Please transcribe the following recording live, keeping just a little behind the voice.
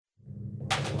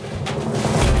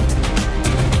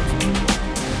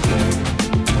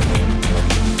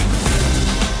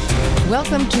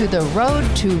Welcome to The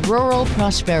Road to Rural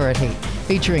Prosperity,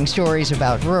 featuring stories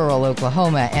about rural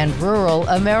Oklahoma and rural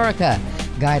America.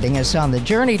 Guiding us on the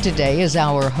journey today is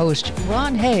our host,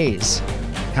 Ron Hayes.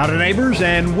 Howdy, neighbors,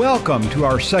 and welcome to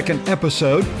our second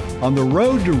episode on The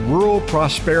Road to Rural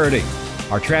Prosperity.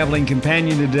 Our traveling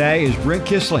companion today is Brent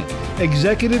Kissling,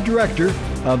 Executive Director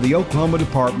of the Oklahoma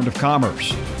Department of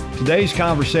Commerce. Today's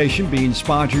conversation being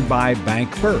sponsored by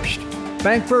Bank First.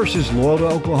 Bank First is loyal to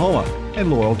Oklahoma and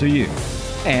loyal to you.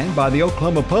 And by the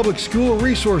Oklahoma Public School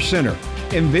Resource Center.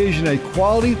 Envision a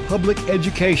quality public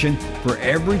education for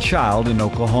every child in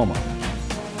Oklahoma.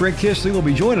 Brent Kissling will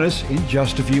be joining us in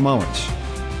just a few moments.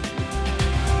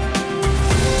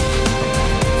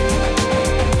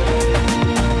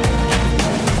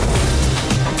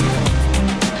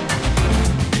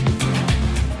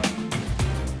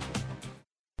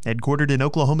 Headquartered in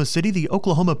Oklahoma City, the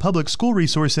Oklahoma Public School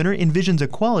Resource Center envisions a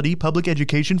quality public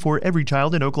education for every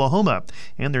child in Oklahoma,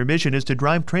 and their mission is to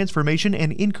drive transformation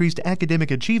and increased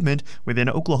academic achievement within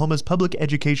Oklahoma's public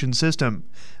education system.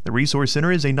 The Resource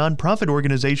Center is a nonprofit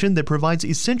organization that provides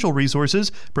essential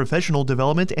resources, professional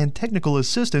development, and technical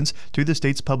assistance to the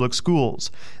state's public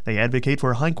schools. They advocate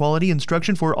for high-quality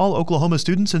instruction for all Oklahoma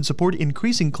students and support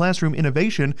increasing classroom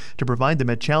innovation to provide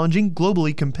them a challenging,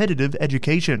 globally competitive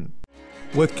education.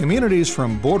 With communities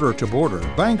from border to border,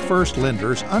 Bank First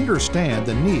lenders understand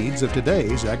the needs of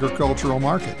today's agricultural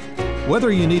market.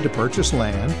 Whether you need to purchase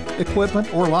land,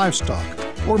 equipment, or livestock,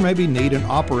 or maybe need an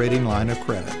operating line of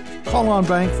credit, call on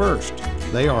Bank First.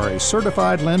 They are a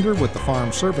certified lender with the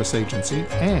Farm Service Agency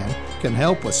and can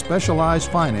help with specialized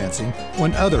financing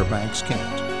when other banks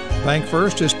can't. Bank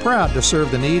First is proud to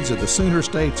serve the needs of the Sooner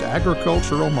State's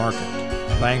agricultural market.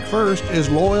 Bank First is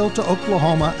loyal to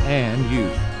Oklahoma and you.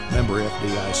 Member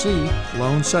FDIC,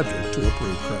 loan subject to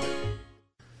approved credit.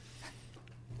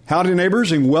 Howdy,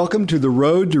 neighbors, and welcome to The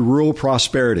Road to Rural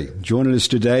Prosperity. Joining us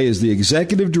today is the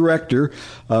Executive Director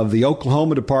of the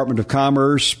Oklahoma Department of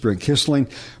Commerce, Brent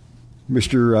Kissling.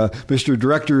 Mr.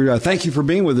 Director, thank you for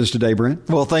being with us today, Brent.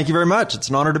 Well, thank you very much. It's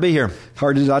an honor to be here.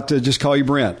 Hard not to just call you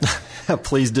Brent.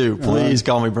 Please do. Please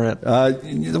call me Brent.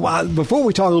 Before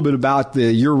we talk a little bit about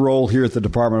your role here at the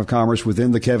Department of Commerce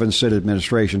within the Kevin Stitt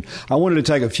administration, I wanted to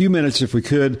take a few minutes, if we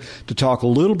could, to talk a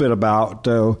little bit about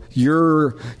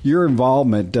your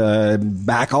involvement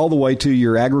back all the way to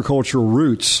your agricultural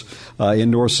roots in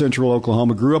north central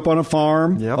Oklahoma. Grew up on a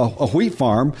farm, yep. a wheat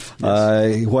farm,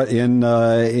 yes. in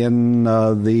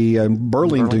the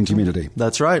Burlington community.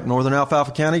 That's right. Northern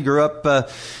Alfalfa County. Grew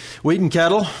up wheat and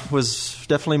cattle was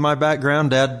definitely my background.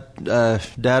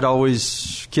 Dad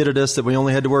always kidded us that we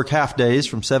only had to work half days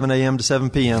from 7 a.m. to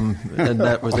 7 p.m., and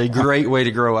that was a great way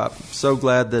to grow up. So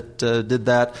glad that did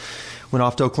that. Went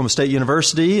off to Oklahoma State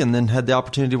University and then had the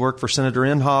opportunity to work for Senator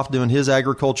Inhofe doing his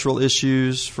agricultural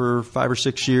issues for 5 or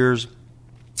 6 years.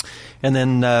 And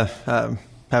then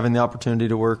having the opportunity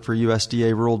to work for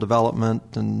USDA Rural Development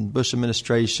and Bush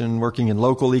administration, working in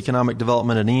local economic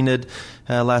development at Enid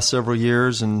last several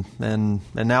years, and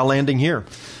now landing here.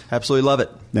 Absolutely love it.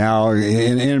 Now,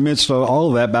 in the midst of all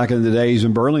of that, back in the days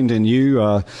in Burlington, you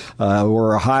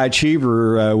were a high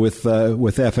achiever with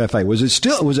FFA. Was it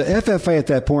FFA at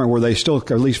that point, or were they still,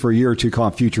 at least for a year or two,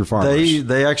 called Future Farmers?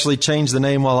 They actually changed the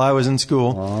name while I was in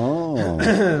school. Oh.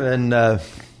 And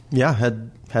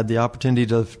had the opportunity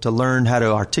to learn how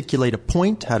to articulate a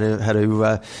point, how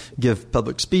to give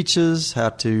public speeches, how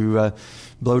to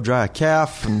blow dry a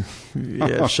calf and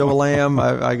show a lamb.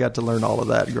 I got to learn all of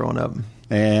that growing up.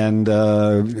 And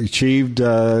achieved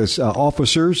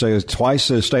officers, twice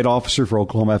a state officer for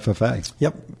Oklahoma FFA.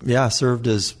 Yep. Yeah, I served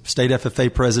as state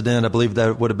FFA president. I believe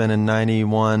that would have been in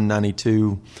 91,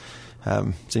 92.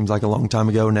 Seems like a long time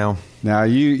ago now. Now,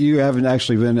 you haven't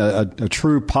actually been a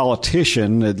true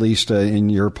politician, at least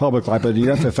in your public life, but in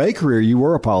your FFA career, you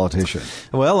were a politician.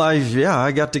 Well,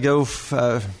 I got to go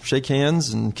shake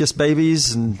hands and kiss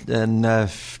babies and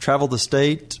travel the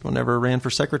state whenever I ran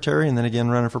for secretary, and then again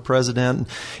running for president.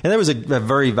 And that was a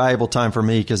very valuable time for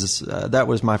me because that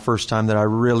was my first time that I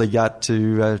really got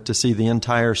to see the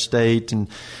entire state and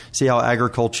see how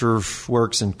agriculture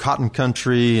works in cotton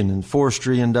country and in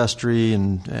forestry industry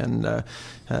and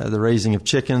the raising of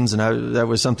chickens, and that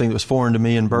was something that was foreign to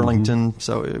me in Burlington. Mm-hmm.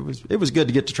 So it was good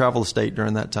to get to travel the state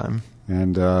during that time.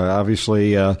 And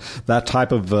obviously, that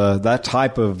type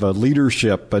of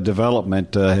leadership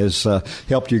development has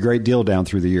helped you a great deal down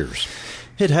through the years.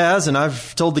 It has, and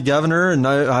I've told the governor, and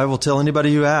I will tell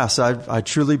anybody who asks, I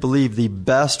truly believe the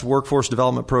best workforce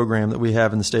development program that we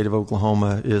have in the state of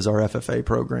Oklahoma is our FFA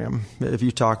program. If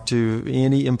you talk to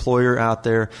any employer out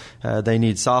there, they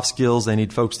need soft skills. They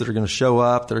need folks that are going to show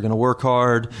up, that are going to work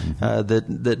hard,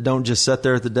 that don't just sit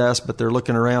there at the desk, but they're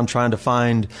looking around trying to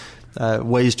find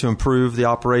ways to improve the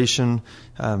operation.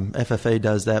 FFA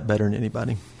does that better than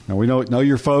anybody. Now, we know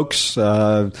your folks,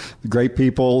 great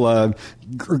people.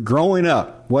 Growing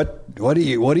up, what do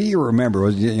you remember?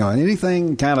 Was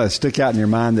anything kind of stick out in your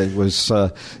mind that was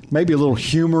maybe a little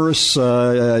humorous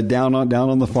down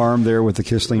on the farm there with the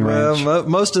Kissling Ranch? Well,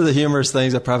 most of the humorous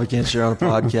things I probably can't share on a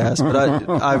podcast,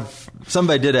 but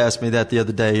somebody did ask me that the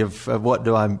other day of what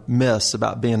do I miss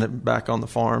about being back on the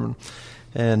farm,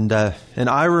 and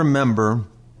I remember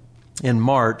in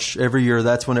March every year.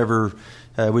 That's whenever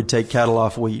we'd take cattle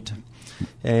off wheat.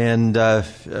 And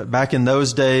back in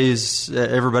those days,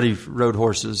 everybody rode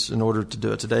horses in order to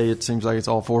do it. Today, it seems like it's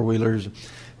all four-wheelers.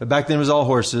 But back then, it was all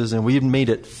horses. And we'd meet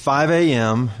at 5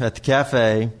 a.m. at the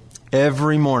cafe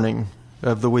every morning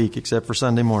of the week, except for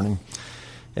Sunday morning.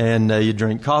 And you'd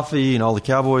drink coffee, and all the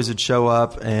cowboys would show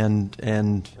up.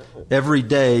 And every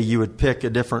day, you would pick a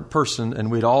different person,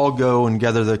 and we'd all go and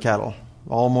gather the cattle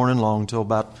all morning long till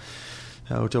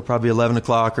probably 11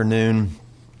 o'clock or noon.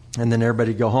 And then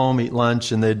everybody would go home, eat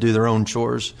lunch, and they'd do their own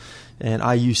chores. And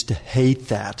I used to hate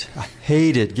that. I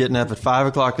hated getting up at 5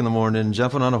 o'clock in the morning,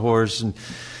 jumping on a horse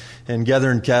and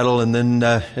gathering cattle. And then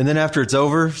after it's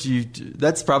over,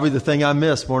 that's probably the thing I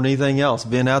miss more than anything else,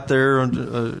 being out there at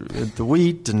the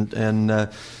wheat and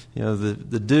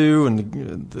the dew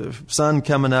and the sun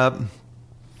coming up.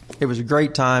 It was a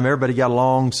great time. Everybody got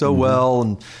along so well.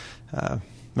 And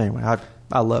anyway,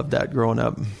 I loved that growing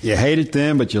up. You hate it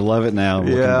then, but you love it now.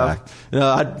 Looking back.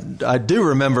 I do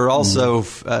remember also.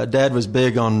 Dad was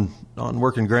big on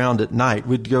working ground at night.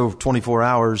 We'd go 24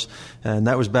 hours, and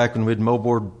that was back when we'd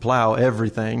moldboard plow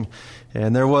everything.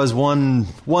 And there was one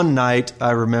night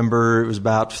I remember it was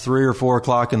about 3 or 4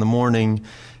 o'clock in the morning,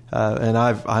 and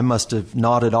I must have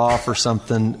nodded off or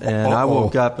something, and I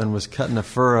woke up and was cutting a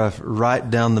furrow right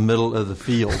down the middle of the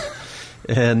field,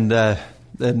 and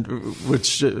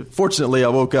which fortunately I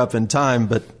woke up in time,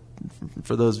 but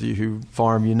for those of you who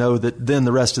farm, you know that then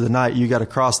the rest of the night you got to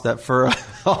cross that furrow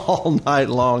all night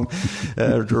long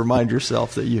to remind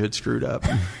yourself that you had screwed up.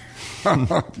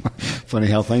 Funny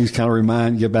how things kind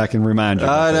of get back and remind you.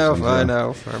 I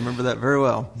know. I remember that very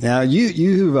well. Now,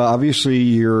 you obviously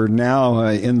you're now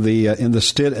in the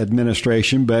Stitt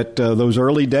administration, but those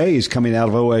early days coming out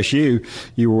of OSU,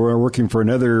 you were working for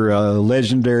another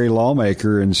legendary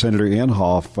lawmaker in Senator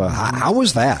Inhofe. How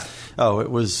was that? Oh, it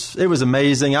was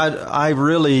amazing. I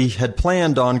really had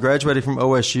planned on graduating from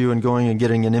OSU and going and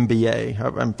getting an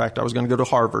MBA. In fact, I was going to go to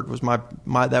Harvard.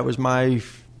 That was my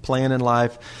plan in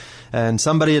life. And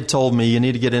somebody had told me you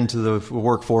need to get into the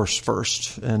workforce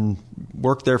first and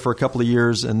work there for a couple of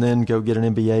years and then go get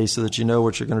an MBA so that you know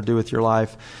what you're going to do with your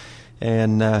life.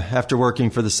 And after working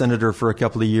for the senator for a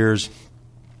couple of years,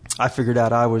 I figured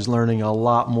out I was learning a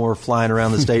lot more flying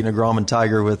around the state in a Grumman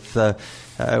Tiger with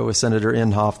Senator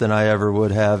Inhofe than I ever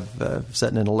would have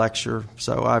sitting in a lecture.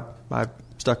 So I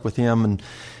stuck with him,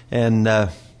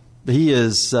 and he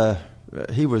was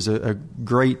a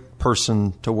great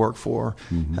person to work for,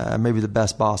 maybe the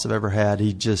best boss I've ever had.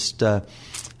 He just was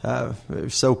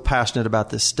so passionate about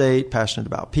this state, passionate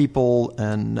about people,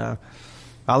 and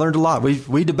I learned a lot.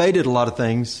 We debated a lot of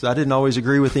things. I didn't always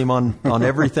agree with him on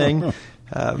everything,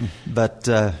 but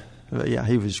yeah,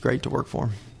 he was great to work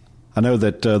for. I know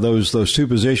that those two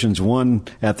positions, one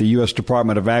at the U.S.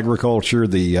 Department of Agriculture,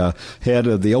 the head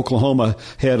of the Oklahoma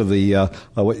head of the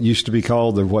what used to be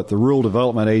called the Rural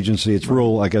Development Agency. It's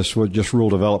rural, I guess, just rural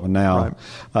development now.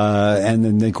 Right. And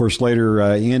then, of course, later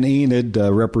in Enid,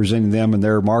 representing them in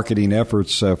their marketing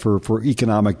efforts for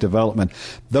economic development.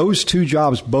 Those two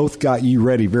jobs both got you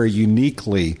ready very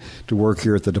uniquely to work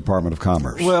here at the Department of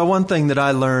Commerce. Well, one thing that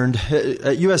I learned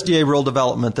at USDA Rural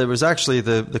Development, there was actually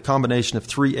the combination of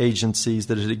three agencies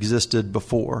that had existed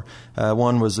before.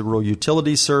 One was the Rural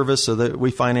Utilities Service, so that we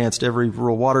financed every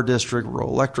rural water district, rural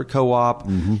electric co-op,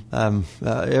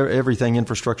 everything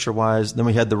infrastructure-wise. Then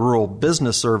we had the Rural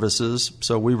Business Services,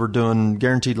 so we were doing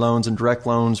guaranteed loans and direct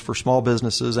loans for small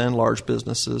businesses and large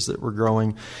businesses that were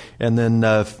growing. And then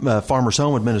Farmers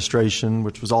Home Administration,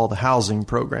 which was all the housing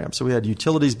programs. So we had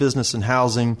utilities, business, and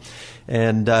housing.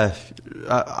 And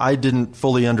I didn't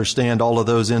fully understand all of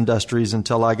those industries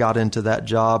until I got into that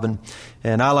job.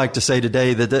 And I like to say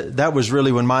today that was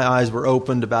really when my eyes were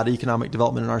opened about economic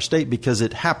development in our state, because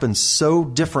it happens so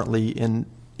differently in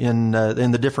in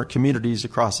the different communities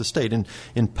across the state.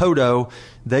 In Podo,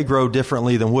 they grow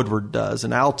differently than Woodward does.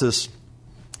 In Altus,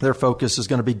 their focus is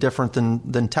going to be different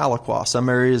than Tahlequah. Some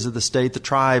areas of the state, the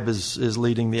tribe is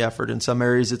leading the effort. In some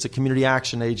areas, it's a community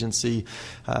action agency.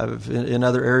 In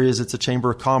other areas, it's a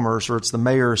chamber of commerce, or it's the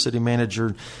mayor or city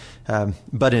manager.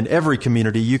 But in every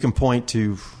community, you can point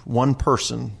to one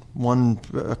person,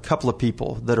 a couple of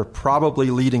people that are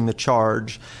probably leading the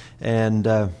charge, and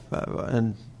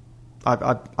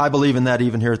I believe in that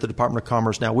even here at the Department of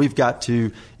Commerce. Now, we've got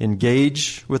to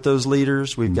engage with those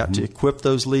leaders. We've got to equip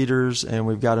those leaders, and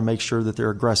we've got to make sure that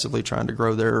they're aggressively trying to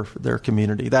grow their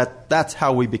community. That's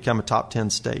how we become a top 10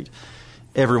 state.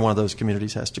 Every one of those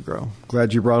communities has to grow.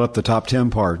 Glad you brought up the top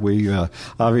 10 part. We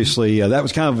obviously, that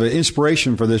was kind of an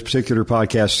inspiration for this particular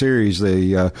podcast series,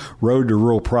 the Road to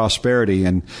Rural Prosperity,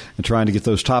 and trying to get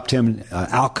those top 10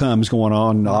 outcomes going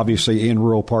on, obviously, in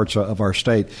rural parts of our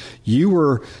state. You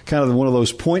were kind of one of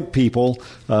those point people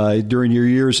during your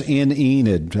years in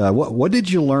Enid. What did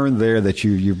you learn there that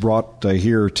you brought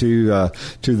here to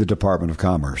the Department of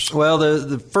Commerce? Well,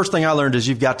 the first thing I learned is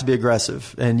you've got to be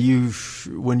aggressive. And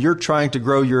when you're trying to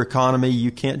grow your economy,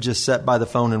 you can't just sit by the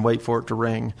phone and wait for it to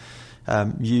ring.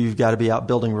 You've got to be out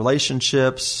building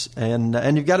relationships, and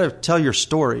you've got to tell your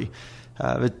story.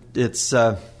 It's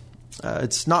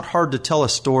not hard to tell a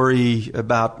story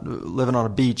about living on a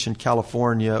beach in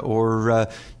California, or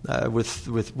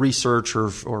with research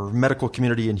or medical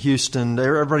community in Houston.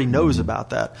 Everybody knows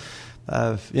about that.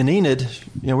 In Enid,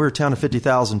 we're a town of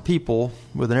 50,000 people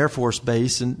with an Air Force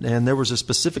base, and there was a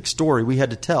specific story we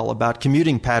had to tell about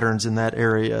commuting patterns in that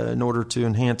area in order to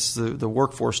enhance the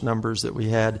workforce numbers that we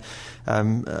had,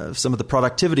 some of the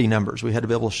productivity numbers. We had to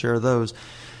be able to share those.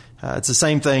 It's the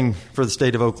same thing for the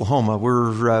state of Oklahoma.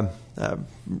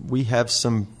 We have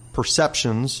some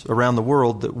perceptions around the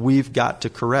world that we've got to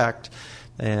correct.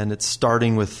 And it's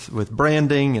starting with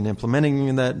branding and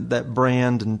implementing that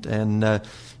brand and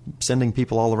sending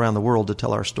people all around the world to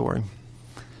tell our story.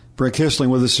 Brent Kissling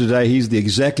with us today. He's the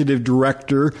Executive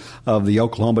Director of the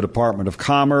Oklahoma Department of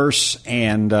Commerce,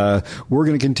 and we're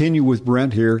going to continue with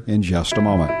Brent here in just a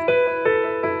moment.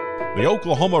 The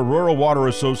Oklahoma Rural Water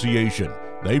Association.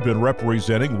 They've been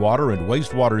representing water and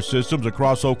wastewater systems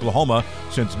across Oklahoma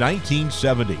since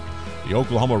 1970. The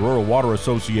Oklahoma Rural Water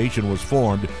Association was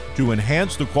formed to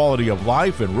enhance the quality of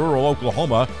life in rural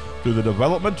Oklahoma through the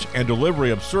development and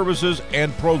delivery of services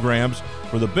and programs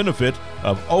for the benefit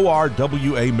of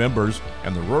ORWA members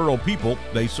and the rural people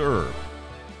they serve.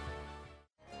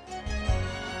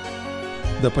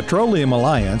 The Petroleum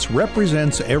Alliance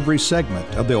represents every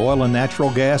segment of the oil and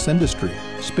natural gas industry,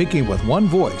 speaking with one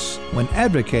voice when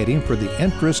advocating for the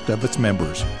interest of its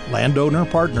members, landowner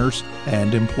partners,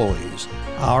 and employees.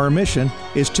 Our mission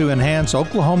is to enhance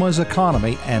Oklahoma's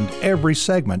economy and every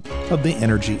segment of the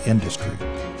energy industry.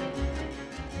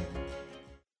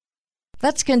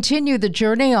 Let's continue the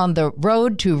journey on the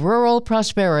road to rural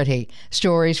prosperity,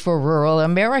 stories for rural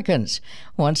Americans.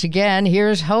 Once again,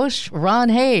 here's host Ron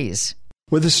Hayes.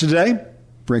 With us today,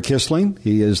 Brent Kissling.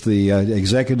 He is the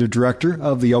Executive Director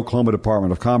of the Oklahoma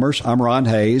Department of Commerce. I'm Ron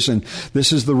Hayes, and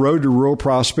this is the Road to Rural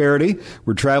Prosperity.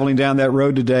 We're traveling down that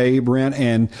road today, Brent,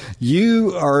 and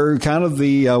you are kind of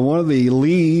the one of the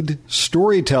lead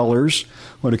storytellers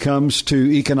when it comes to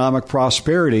economic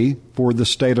prosperity for the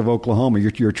state of Oklahoma.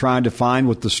 You're trying to find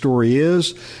what the story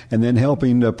is and then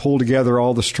helping to pull together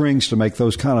all the strings to make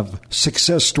those kind of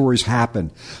success stories happen.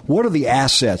 What are the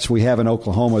assets we have in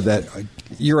Oklahoma that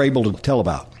you're able to tell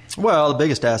about? Well, the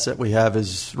biggest asset we have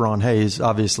is Ron Hayes,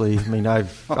 obviously. I mean, I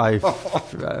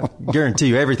guarantee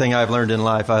you everything I've learned in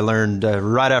life, I learned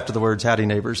right after the words howdy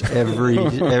neighbors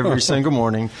every single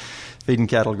morning. Feeding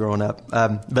cattle growing up.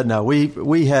 But no,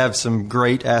 we have some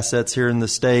great assets here in the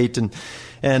state, and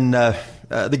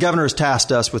the governor has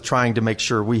tasked us with trying to make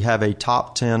sure we have a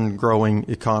top 10 growing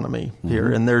economy here.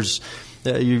 Mm-hmm. And there's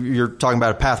you're talking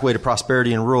about a pathway to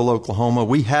prosperity in rural Oklahoma.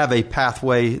 We have a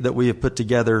pathway that we have put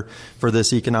together for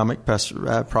this economic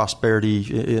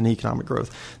prosperity and economic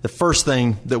growth. The first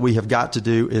thing that we have got to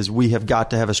do is we have got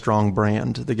to have a strong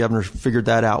brand. The governor figured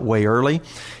that out way early,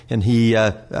 and he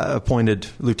appointed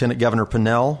Lieutenant Governor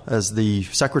Pinnell as the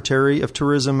Secretary of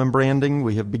Tourism and Branding.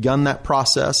 We have begun that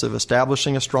process of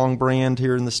establishing a strong brand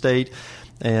here in the state,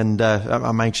 and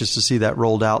I'm anxious to see that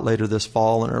rolled out later this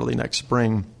fall and early next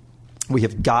spring. We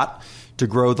have got to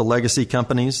grow the legacy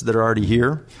companies that are already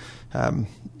here.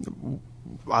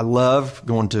 I love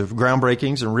going to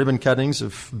groundbreakings and ribbon cuttings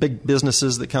of big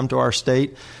businesses that come to our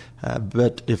state.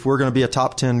 But if we're going to be a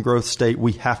top 10 growth state,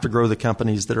 we have to grow the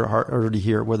companies that are already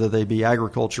here, whether they be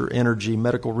agriculture, energy,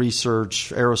 medical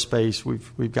research, aerospace.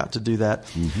 We've got to do that.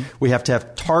 Mm-hmm. We have to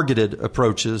have targeted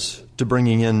approaches to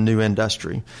bringing in new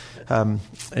industry. We've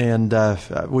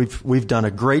done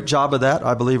a great job of that,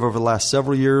 I believe, over the last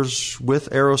several years with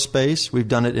aerospace. We've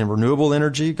done it in renewable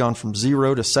energy, gone from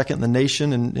 0 to second in the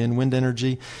nation in wind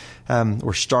energy.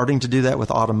 We're starting to do that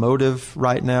with automotive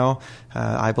right now.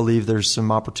 I believe there's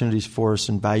some opportunities for us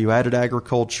in value-added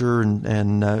agriculture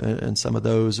and some of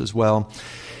those as well.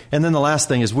 And then the last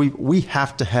thing is we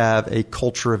have to have a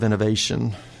culture of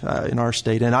innovation in our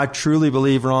state. And I truly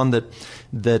believe, Ron,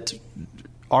 that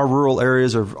our rural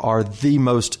areas are the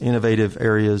most innovative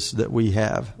areas that we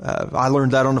have. I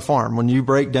learned that on the farm. When you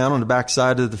break down on the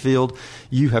backside of the field,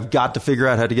 you have got to figure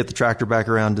out how to get the tractor back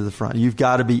around to the front. You've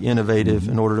got to be innovative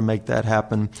in order to make that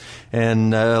happen.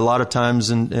 And a lot of times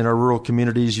in our rural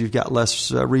communities, you've got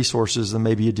less resources than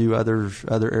maybe you do other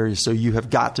areas. So you have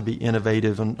got to be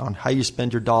innovative on how you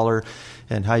spend your dollar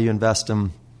and how you invest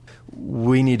them.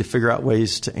 We need to figure out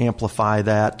ways to amplify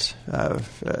that.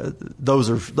 Those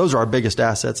are our biggest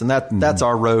assets, and that's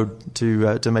our road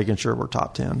to making sure we're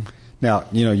top 10. Now,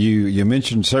 you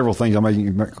mentioned several things I'm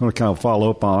going to kind of follow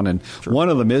up on, and sure. One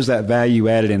of them is that value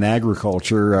added in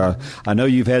agriculture. I know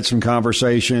you've had some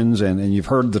conversations, and you've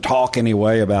heard the talk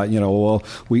anyway about,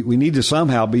 we need to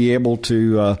somehow be able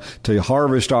to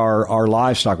harvest our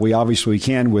livestock. We obviously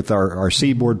can with our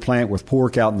seedboard plant with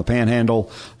pork out in the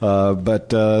Panhandle, but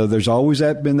there's always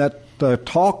been that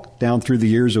talk down through the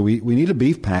years that we need a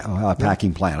beef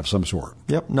packing plant of some sort.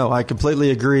 Yep. No, I completely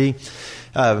agree.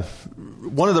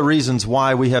 One of the reasons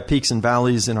why we have peaks and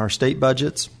valleys in our state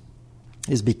budgets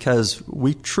is because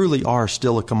we truly are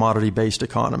still a commodity-based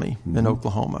economy in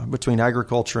Oklahoma between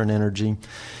agriculture and energy.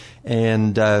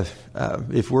 And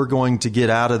if we're going to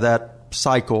get out of that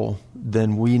cycle,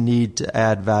 then we need to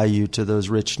add value to those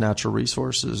rich natural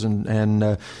resources.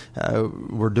 And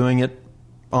we're doing it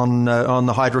on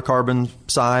the hydrocarbon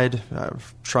side,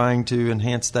 trying to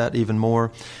enhance that even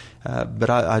more. But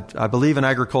I believe in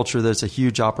agriculture there's a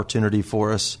huge opportunity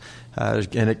for us,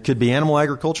 and it could be animal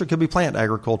agriculture, it could be plant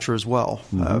agriculture as well.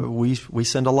 Mm-hmm. We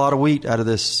send a lot of wheat out of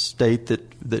this state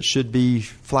that should be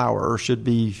flour or should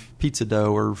be pizza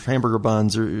dough or hamburger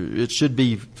buns, or it should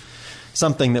be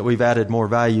something that we've added more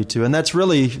value to. And that's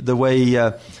really the way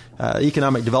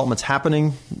economic development's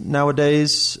happening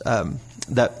nowadays.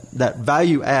 That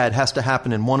value add has to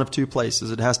happen in one of two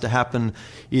places. It has to happen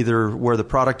either where the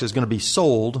product is going to be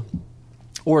sold,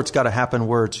 or it's got to happen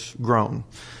where it's grown.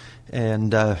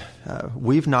 And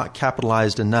we've not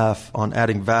capitalized enough on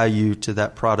adding value to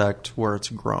that product where it's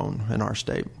grown in our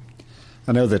state.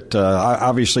 I know that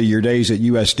obviously your days at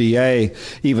USDA,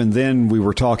 even then we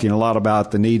were talking a lot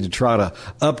about the need to try to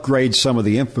upgrade some of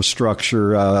the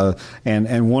infrastructure,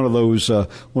 and one of those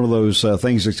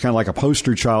things that's kind of like a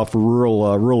poster child for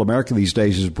rural America these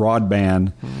days is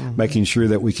broadband, making sure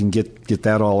that we can get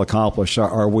that all accomplished.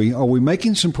 Are we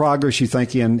making some progress, you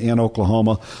think, in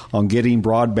Oklahoma on getting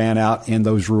broadband out in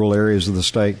those rural areas of the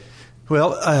state?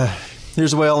 Well,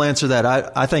 here's the way I'll answer that.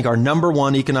 I think our number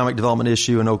one economic development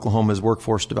issue in Oklahoma is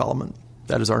workforce development.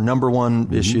 That is our number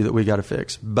one issue that we got to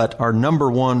fix. But our number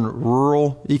one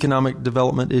rural economic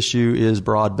development issue is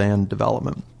broadband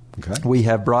development. Okay. We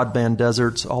have broadband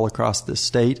deserts all across this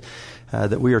state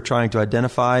that we are trying to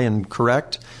identify and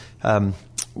correct.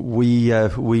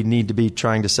 We need to be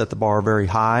trying to set the bar very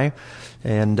high.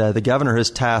 And the governor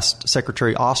has tasked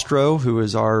Secretary Ostro, who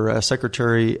is our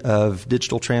Secretary of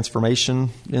Digital Transformation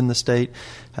in the state,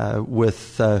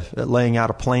 with laying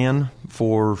out a plan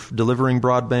for delivering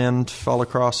broadband all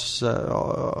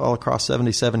across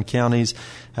 77 counties.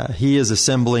 He is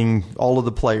assembling all of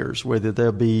the players, whether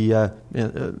they'll be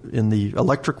in the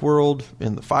electric world,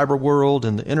 in the fiber world,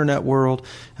 in the internet world.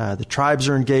 The tribes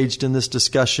are engaged in this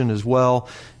discussion as well.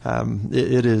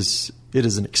 It is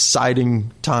an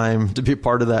exciting time to be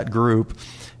part of that group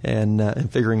and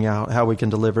figuring out how we can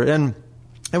deliver it. And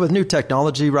with new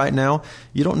technology right now,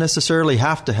 you don't necessarily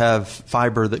have to have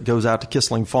fiber that goes out to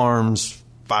Kissling Farms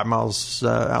 5 miles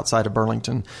outside of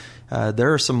Burlington.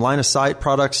 There are some line-of-sight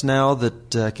products now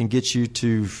that can get you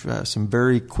to some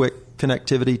very quick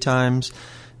connectivity times.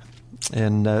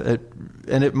 And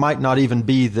it might not even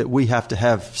be that we have to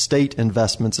have state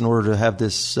investments in order to have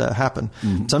this happen.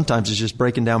 Mm-hmm. Sometimes it's just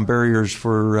breaking down barriers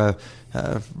for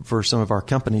some of our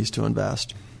companies to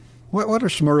invest. What are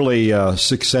some early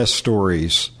success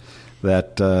stories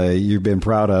that you've been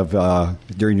proud of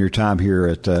during your time here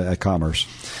at Commerce?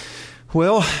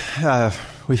 Well,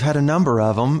 we've had a number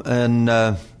of them,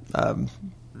 and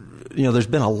there's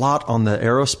been a lot on the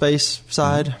aerospace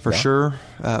side for sure.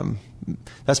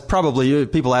 That's probably,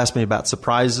 people ask me about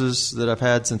surprises that I've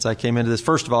had since I came into this.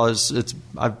 First of all,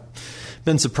 I've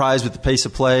been surprised with the pace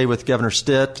of play with Governor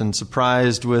Stitt, and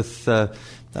surprised with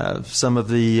some of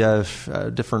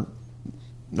the different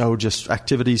just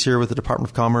activities here with the Department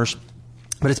of Commerce.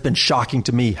 But it's been shocking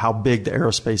to me how big the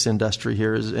aerospace industry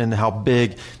here is, and how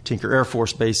big Tinker Air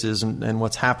Force Base is, and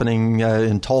what's happening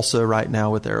in Tulsa right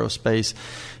now with aerospace.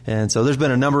 And so there's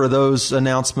been a number of those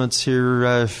announcements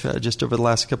here just over the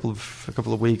last couple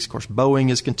of weeks. Of course, Boeing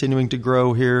is continuing to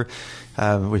grow here.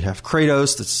 We have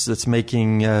Kratos that's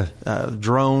making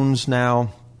drones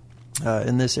now.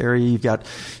 In this area, you've got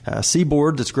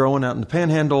Seaboard that's growing out in the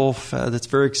Panhandle. That's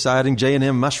very exciting.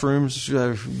 J&M Mushrooms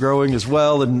growing as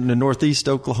well in northeast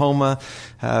Oklahoma.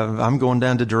 I'm going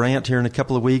down to Durant here in a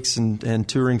couple of weeks and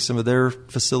touring some of their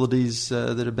facilities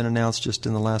that have been announced just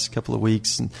in the last couple of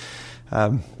weeks. And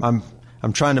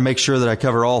I'm trying to make sure that I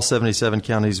cover all 77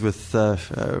 counties with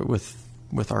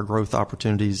our growth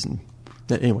opportunities. And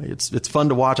anyway, it's fun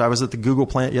to watch. I was at the Google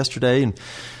plant yesterday, and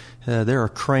there are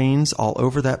cranes all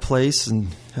over that place, and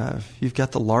you've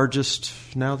got the largest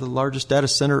data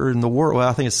center in the world. Well,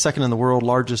 I think it's second in the world,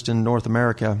 largest in North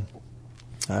America.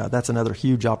 That's another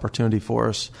huge opportunity for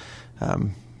us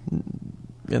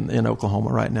in Oklahoma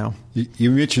right now.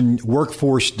 You mentioned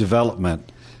workforce development.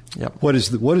 Yep. What is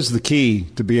the key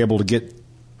to be able to get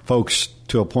folks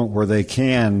to a point where they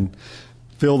can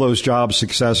fill those jobs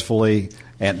successfully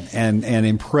and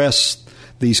impress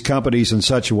these companies in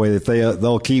such a way that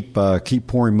they'll keep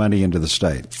pouring money into the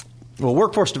state? Well,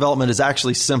 workforce development is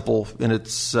actually simple, and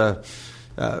it's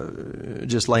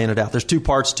just laying it out. There's two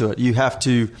parts to it. You have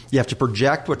to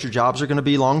project what your jobs are going to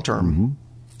be long term. Mm-hmm.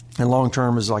 And long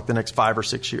term is like the next 5 or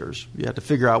 6 years. You have to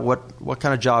figure out what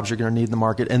kind of jobs you're going to need in the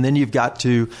market. And then you've got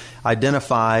to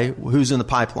identify who's in the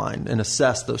pipeline and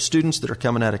assess those students that are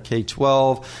coming out of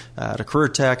K-12, out of career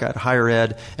tech, out of higher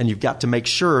ed. And you've got to make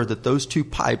sure that those two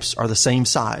pipes are the same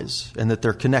size and that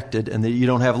they're connected and that you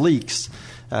don't have leaks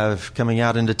coming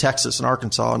out into Texas and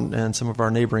Arkansas and some of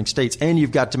our neighboring states. And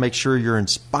you've got to make sure you're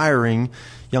inspiring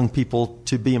young people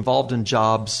to be involved in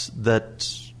jobs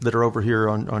that are over here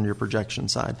on your projection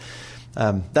side.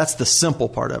 That's the simple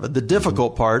part of it. The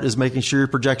difficult part is making sure your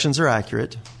projections are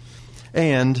accurate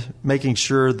and making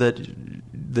sure that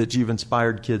you've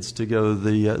inspired kids to go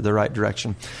the right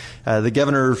direction. The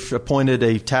governor appointed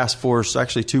a task force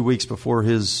actually 2 weeks before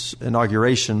his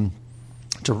inauguration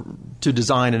to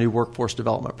design a new workforce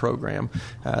development program.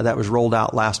 That was rolled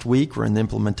out last week. We're in the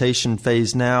implementation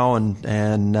phase now,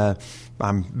 and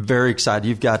I'm very excited.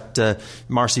 You've got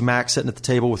Marcy Mack sitting at the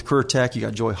table with Career Tech. You've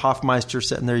got Joy Hoffmeister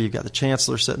sitting there. You've got the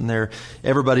Chancellor sitting there.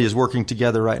 Everybody is working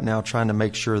together right now trying to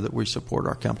make sure that we support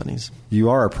our companies.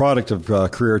 You are a product of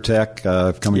Career Tech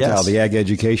coming out of the ag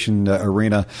education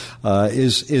arena.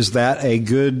 Is that a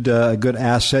good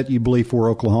asset, you believe, for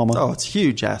Oklahoma? Oh, it's a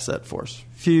huge asset for us.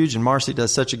 Huge, and Marcy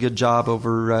does such a good job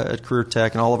over at Career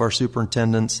Tech and all of our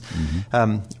superintendents.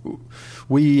 Mm-hmm.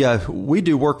 We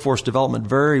do workforce development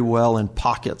very well in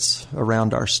pockets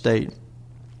around our state.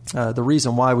 The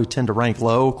reason why we tend to rank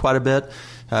low quite a bit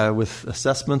with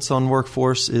assessments on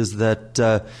workforce is that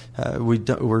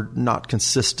we're not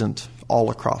consistent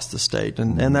all across the state.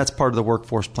 And that's part of the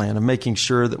workforce plan, of making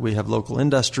sure that we have local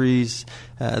industries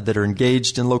that are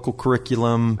engaged in local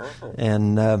curriculum.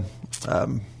 And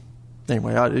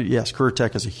anyway, yes, Career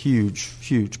Tech is a huge,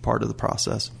 huge part of the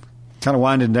process. Kind of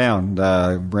winding down,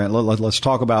 Brent, let's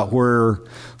talk about where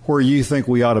you think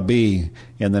we ought to be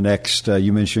in the next,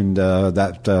 you mentioned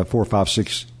that 4, 5,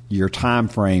 6 year time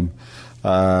frame.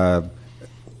 Where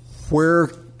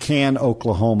can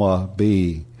Oklahoma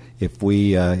be if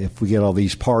we get all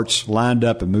these parts lined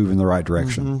up and move in the right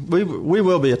direction? Mm-hmm. We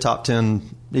will be a top 10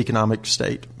 economic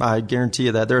state. I guarantee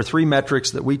you that. There are 3 metrics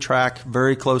that we track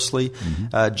very closely.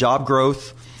 Mm-hmm. Job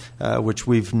growth, which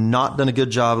we've not done a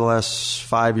good job the last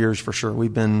 5 years for sure.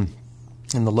 We've been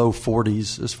in the low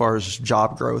 40s as far as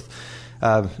job growth.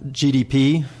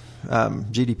 GDP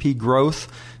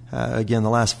growth. Again, the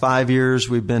last 5 years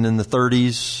we've been in the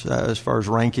 30s as far as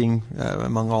ranking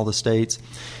among all the states.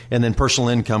 And then personal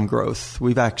income growth.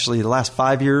 The last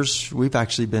 5 years, we've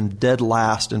actually been dead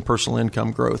last in personal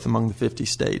income growth among the 50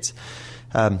 states.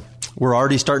 We're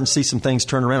already starting to see some things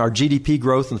turn around. Our GDP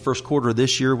growth in the first quarter of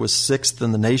this year was 6th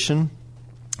in the nation.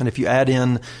 And if you add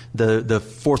in the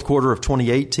fourth quarter of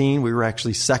 2018, we were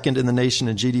actually 2nd in the nation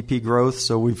in GDP growth.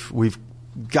 So we've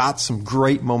got some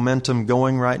great momentum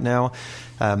going right now.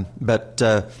 But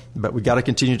we've got to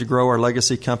continue to grow our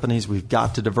legacy companies. We've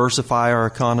got to diversify our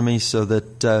economy so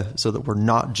that we're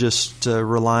not just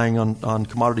relying on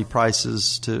commodity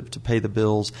prices to pay the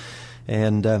bills.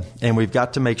 And we've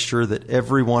got to make sure that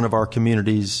every one of our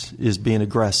communities is being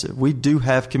aggressive. We do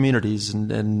have communities,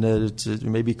 and it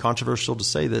may be controversial to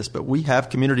say this, but we have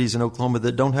communities in Oklahoma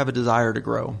that don't have a desire to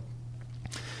grow.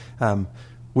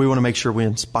 We want to make sure we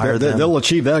inspire them. They'll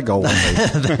achieve that goal one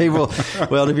day. They will.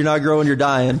 Well, if you're not growing, you're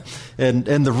dying. And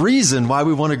the reason why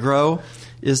we want to grow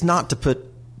is not to put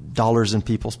dollars in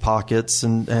people's pockets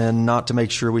and not to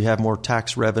make sure we have more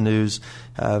tax revenues.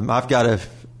 I've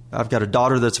got a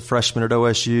daughter that's a freshman at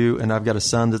OSU, and I've got a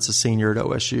son that's a senior at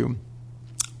OSU.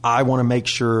 I want to make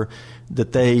sure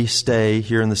that they stay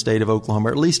here in the state of Oklahoma,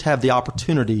 or at least have the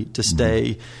opportunity to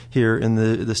stay here in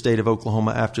the state of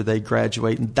Oklahoma after they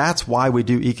graduate. And that's why we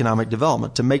do economic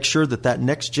development, to make sure that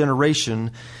next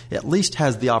generation at least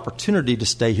has the opportunity to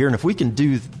stay here. And if we can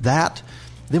do that,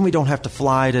 then we don't have to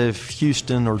fly to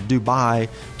Houston or Dubai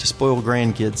to spoil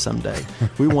grandkids someday.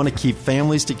 We want to keep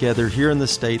families together here in the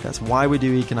state. That's why we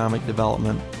do economic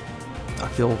development. I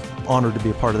feel honored to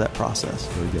be a part of that process.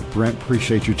 Very good. Brent,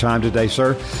 appreciate your time today,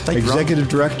 sir. Thank you, Executive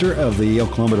Director of the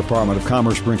Oklahoma Department of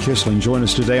Commerce, Brent Kissling, join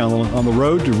us today on the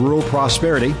road to rural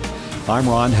prosperity. I'm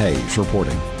Ron Hayes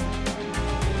reporting.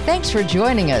 Thanks for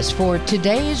joining us for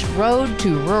today's Road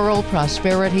to Rural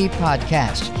Prosperity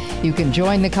podcast. You can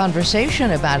join the conversation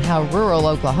about how rural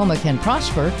Oklahoma can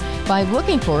prosper by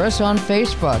looking for us on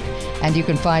Facebook. And you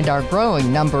can find our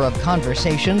growing number of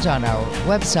conversations on our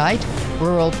website,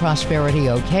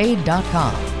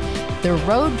 ruralprosperityok.com. The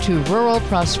Road to Rural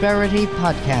Prosperity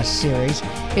podcast series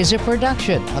is a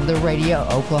production of the Radio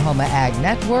Oklahoma Ag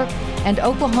Network and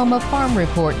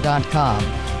OklahomaFarmReport.com.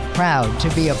 Proud to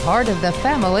be a part of the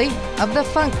family of the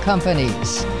Funk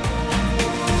Companies.